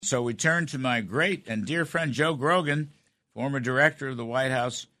So we turn to my great and dear friend Joe Grogan, former director of the White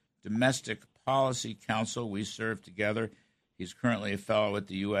House Domestic Policy Council. We served together. He's currently a fellow at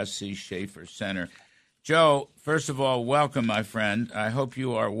the USC Schaefer Center. Joe, first of all, welcome, my friend. I hope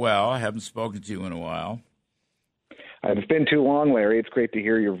you are well. I haven't spoken to you in a while. It's been too long, Larry. It's great to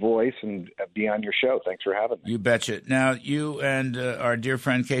hear your voice and be on your show. Thanks for having me. You betcha. Now, you and our dear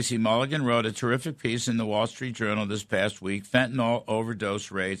friend Casey Mulligan wrote a terrific piece in the Wall Street Journal this past week. Fentanyl overdose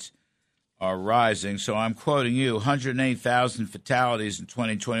rates are rising. So I'm quoting you, 108,000 fatalities in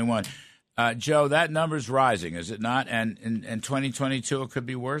 2021. Joe, that number's rising, is it not? And in 2022, it could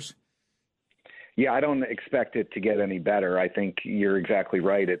be worse? Yeah, I don't expect it to get any better. I think you're exactly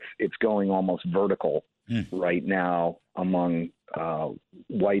right. It's going almost vertical right now among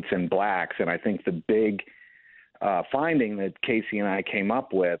whites and blacks. And I think the big finding that Casey and I came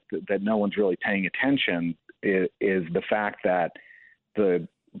up with that no one's really paying attention is the fact that the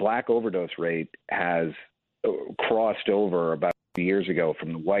black overdose rate has crossed over about 2 years ago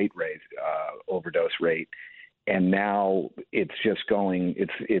from the white overdose rate. And now it's just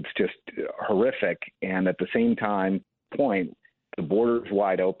horrific. And at the same point, the border is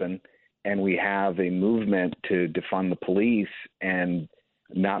wide open, and we have a movement to defund the police and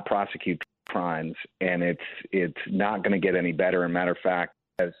not prosecute crimes. And it's not going to get any better. As a matter of fact,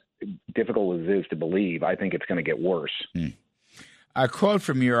 as difficult as it is to believe, I think it's going to get worse. A quote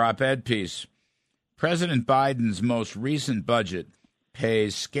from your op-ed piece: President Biden's most recent budget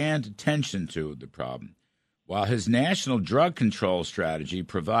pays scant attention to the problem, while his national drug control strategy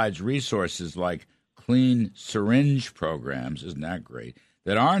provides resources like clean syringe programs, isn't that great,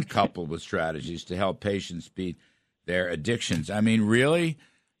 that aren't coupled with strategies to help patients beat their addictions. I mean, really?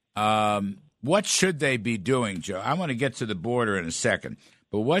 What should they be doing, Joe? I want to get to the border in a second,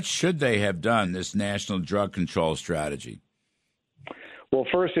 but what should they have done, this national drug control strategy? Well,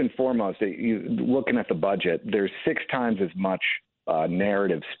 first and foremost, looking at the budget, there's 6 times as much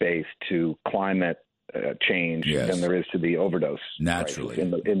narrative space to climate change than there is to the overdose. Naturally.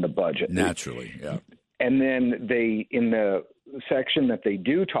 In the budget. Naturally, yeah. And then in the section that they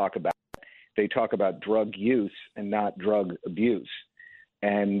do talk about, they talk about drug use and not drug abuse.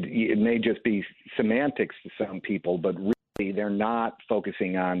 And it may just be semantics to some people, but really they're not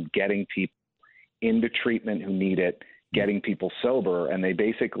focusing on getting people into treatment who need it, getting people sober, and they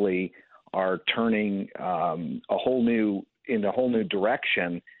basically are turning in a whole new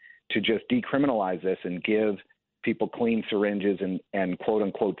direction to just decriminalize this and give people clean syringes and quote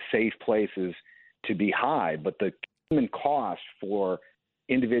unquote safe places to be high. But the human cost for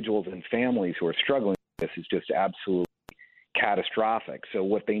individuals and families who are struggling with this is just absolutely catastrophic. So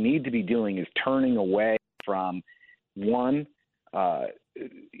what they need to be doing is turning away from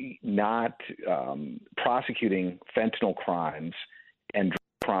not prosecuting fentanyl crimes and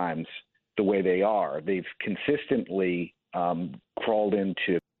drug crimes the way they are. They've consistently crawled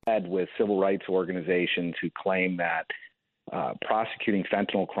into bed with civil rights organizations who claim that prosecuting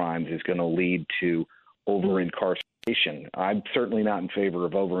fentanyl crimes is going to lead to over-incarceration. I'm certainly not in favor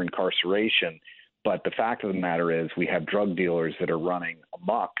of over-incarceration, but the fact of the matter is we have drug dealers that are running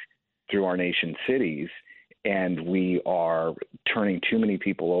amok through our nation's cities, and we are turning too many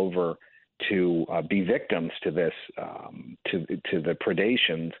people over to be victims to this, to the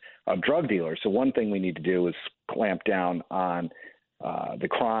predations of drug dealers. So one thing we need to do is clamp down on the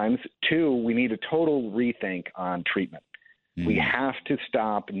crimes. 2, we need a total rethink on treatment. We have to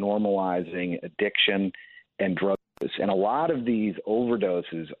stop normalizing addiction and drug use. And a lot of these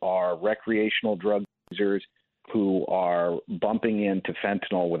overdoses are recreational drug users who are bumping into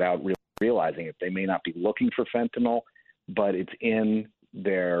fentanyl without realizing it. They may not be looking for fentanyl, but it's in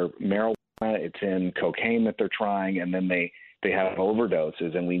their marijuana, it's in cocaine that they're trying, and then they have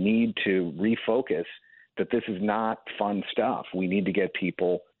overdoses. And we need to refocus that this is not fun stuff. We need to get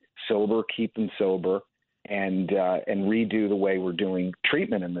people sober, keep them sober, and redo the way we're doing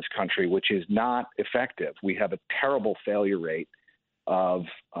treatment in this country, which is not effective. We have a terrible failure rate of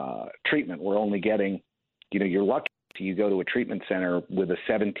treatment. We're only getting, you're lucky if you go to a treatment center with a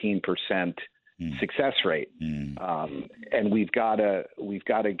 17% success rate. And we've got to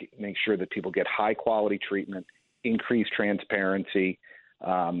make sure that people get high quality treatment, increase transparency.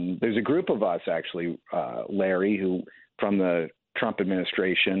 There's a group of us actually, Larry, who from the Trump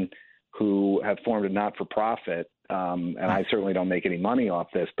administration, who have formed a not-for-profit, and I certainly don't make any money off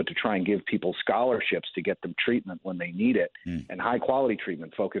this, but to try and give people scholarships to get them treatment when they need it, and high-quality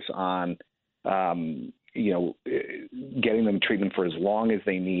treatment, focus on, getting them treatment for as long as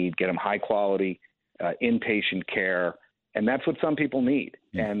they need, get them high-quality inpatient care, and that's what some people need.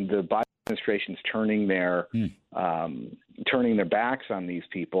 And the Biden administration's turning their backs on these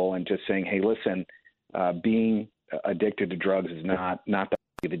people and just saying, "Hey, listen, being addicted to drugs is not that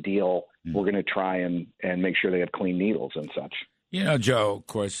big of a deal. We're going to try and make sure they have clean needles and such." You know, Joe, of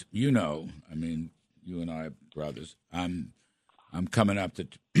course, I mean, you and I are brothers. I'm coming up to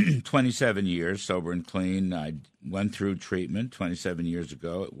 27 years sober and clean. I went through treatment 27 years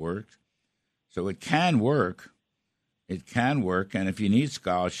ago. It worked. So it can work. It can work. And if you need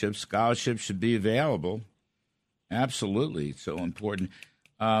scholarships should be available. Absolutely. It's so important.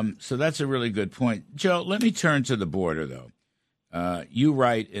 So that's a really good point. Joe, let me turn to the border, though. You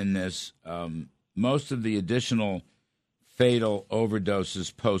write in this, most of the additional fatal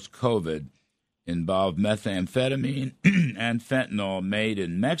overdoses post-COVID involve methamphetamine and fentanyl made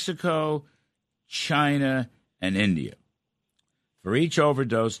in Mexico, China, and India. For each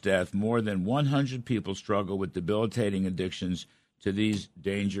overdose death, more than 100 people struggle with debilitating addictions to these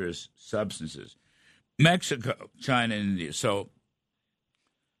dangerous substances. Mexico, China, and India. So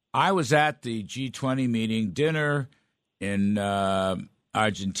I was at the G20 meeting dinner in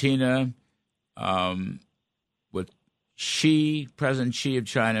Argentina with President Xi of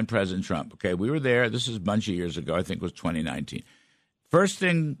China and President Trump. Okay, we were there. This is a bunch of years ago. I think it was 2019. First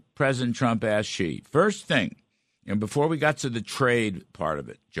thing President Trump asked Xi, and before we got to the trade part of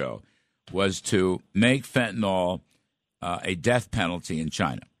it, Joe, was to make fentanyl a death penalty in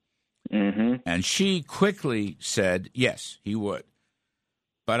China. Mm-hmm. And Xi quickly said, yes, he would.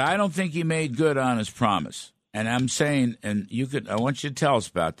 But I don't think he made good on his promise. And I'm saying, I want you to tell us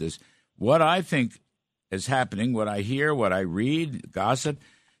about this, what I think is happening, what I hear, what I read, gossip.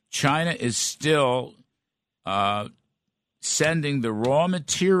 China is still sending the raw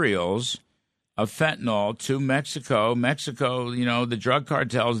materials of fentanyl to Mexico. Mexico, the drug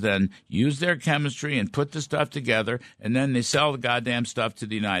cartels then use their chemistry and put the stuff together, and then they sell the goddamn stuff to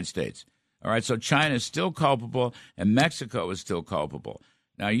the United States. All right, so China is still culpable, and Mexico is still culpable.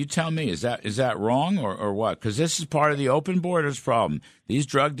 Now, you tell me, is that wrong or what? Because this is part of the open borders problem. These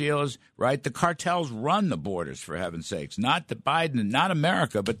drug dealers, right, the cartels run the borders, for heaven's sakes. Not the Biden, not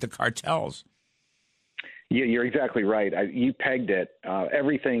America, but the cartels. Yeah, you're exactly right. You pegged it.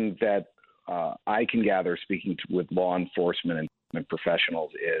 Everything that I can gather speaking with law enforcement and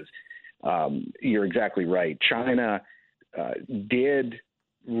professionals is you're exactly right. China did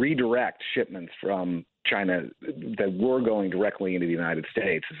redirect shipments from China that were going directly into the United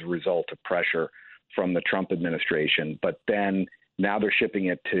States as a result of pressure from the Trump administration. But then now they're shipping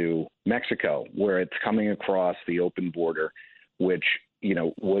it to Mexico, where it's coming across the open border, which,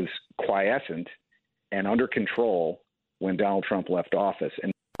 was quiescent and under control when Donald Trump left office.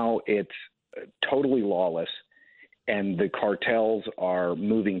 And now it's totally lawless, and the cartels are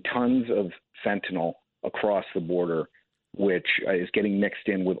moving tons of fentanyl across the border, which is getting mixed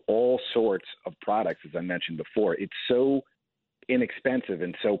in with all sorts of products, as I mentioned before. It's so inexpensive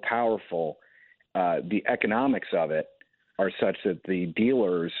and so powerful. The economics of it are such that the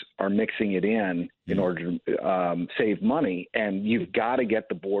dealers are mixing it in order to save money, and you've got to get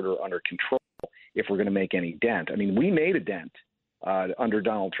the border under control if we're going to make any dent. I mean, we made a dent under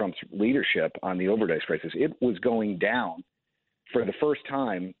Donald Trump's leadership on the overdose crisis. It was going down for the first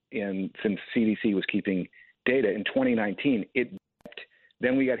time since CDC was keeping data in 2019. It dipped.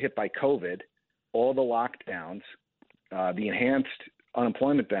 Then we got hit by COVID, all the lockdowns, the enhanced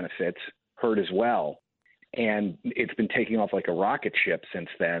unemployment benefits hurt as well, and it's been taking off like a rocket ship since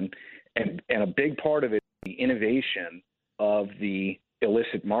then. And a big part of it is the innovation of the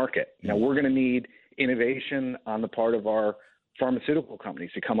illicit market. Now we're going to need innovation on the part of our pharmaceutical companies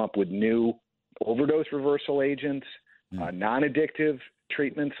to come up with new overdose reversal agents, non-addictive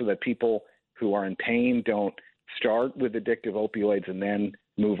treatments, so that people who are in pain don't start with addictive opioids and then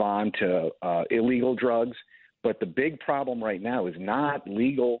move on to illegal drugs. But the big problem right now is not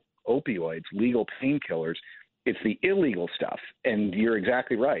legal opioids, legal painkillers. It's the illegal stuff. And you're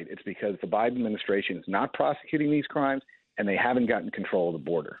exactly right. It's because the Biden administration is not prosecuting these crimes, and they haven't gotten control of the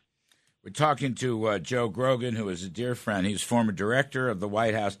border. We're talking to Joe Grogan, who is a dear friend. He's former director of the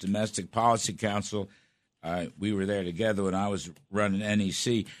White House Domestic Policy Council. We were there together when I was running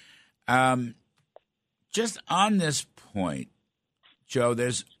NEC. Just on this point, Joe,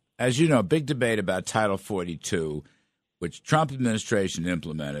 there's, as you know, a big debate about Title 42, which Trump administration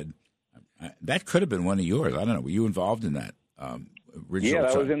implemented. That could have been one of yours. I don't know. Were you involved in that? Yeah,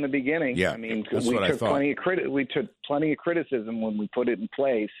 that was in the beginning. Yeah, I mean, that's we what took I thought. We took plenty of criticism when we put it in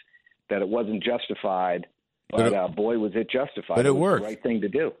place that it wasn't justified. But boy, was it justified. But it was worked. The right thing to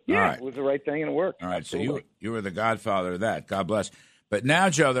do. Yeah, right. It was the right thing, and it worked. All right, Absolutely. so you were the godfather of that. God bless. But now,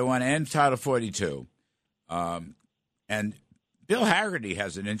 Joe, they want to end Title 42. And Bill Hagerty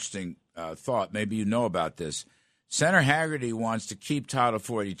has an interesting thought. Maybe you know about this. Senator Haggerty wants to keep Title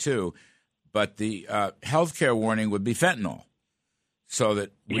 42, but the health care warning would be fentanyl, so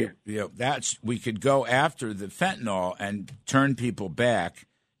that we could go after the fentanyl and turn people back.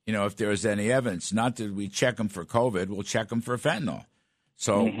 If there is any evidence, not that we check them for COVID, we'll check them for fentanyl.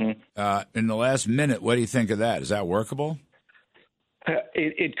 So, in the last minute, what do you think of that? Is that workable?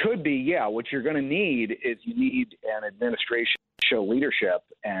 It could be, yeah. What you're going to need is you need an administration to show leadership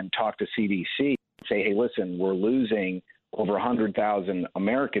and talk to CDC and say, hey, listen, we're losing over 100,000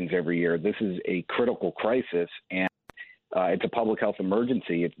 Americans every year. This is a critical crisis, and it's a public health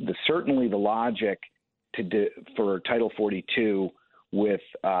emergency. Certainly the logic for Title 42 with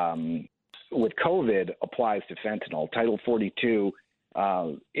COVID applies to fentanyl. Title 42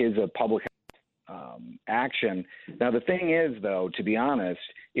 is a public action. Now, the thing is, though, to be honest,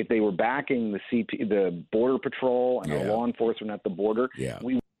 if they were backing the Border Patrol and the law enforcement at the border,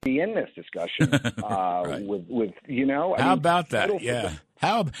 we would be in this discussion. Right. with How about that? Yeah.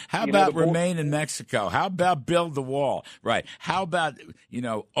 How about remain in Mexico? How about build the wall? Right. How about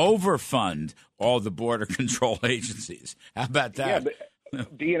overfund all the border control agencies? How about that? Yeah,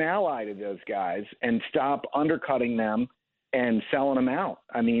 but be an ally to those guys and stop undercutting them and selling them out.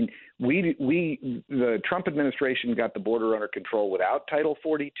 I mean, the Trump administration got the border under control without Title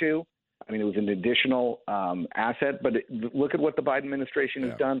 42. I mean, it was an additional asset, but look at what the Biden administration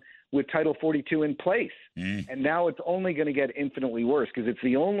has done with Title 42 in place. And now it's only going to get infinitely worse because it's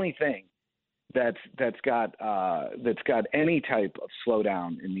the only thing that's got any type of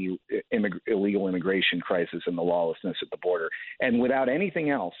slowdown in the illegal immigration crisis and the lawlessness at the border. And without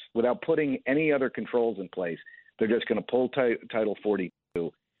anything else, without putting any other controls in place, they're just going to pull Title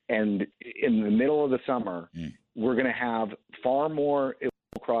 42. And in the middle of the summer, we're going to have far more illegal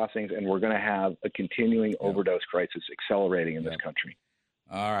crossings, and we're going to have a continuing overdose crisis accelerating in this country.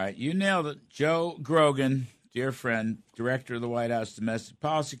 All right. You nailed it. Joe Grogan, dear friend, director of the White House Domestic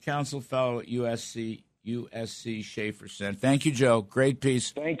Policy Council, fellow at USC Schaefer Center. Thank you, Joe. Great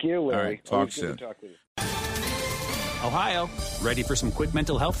piece. Thank you, Larry. All right. Talk soon. Talk to you. Ohio, ready for some quick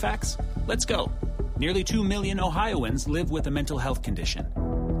mental health facts? Let's go. Nearly 2 million Ohioans live with a mental health condition.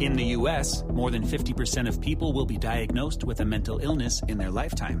 In the U.S., more than 50% of people will be diagnosed with a mental illness in their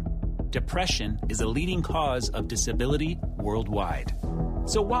lifetime. Depression is a leading cause of disability worldwide.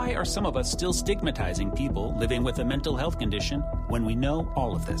 So why are some of us still stigmatizing people living with a mental health condition when we know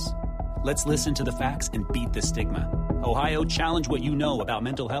all of this? Let's listen to the facts and beat the stigma. Ohio, challenge what you know about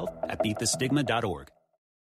mental health at beatthestigma.org.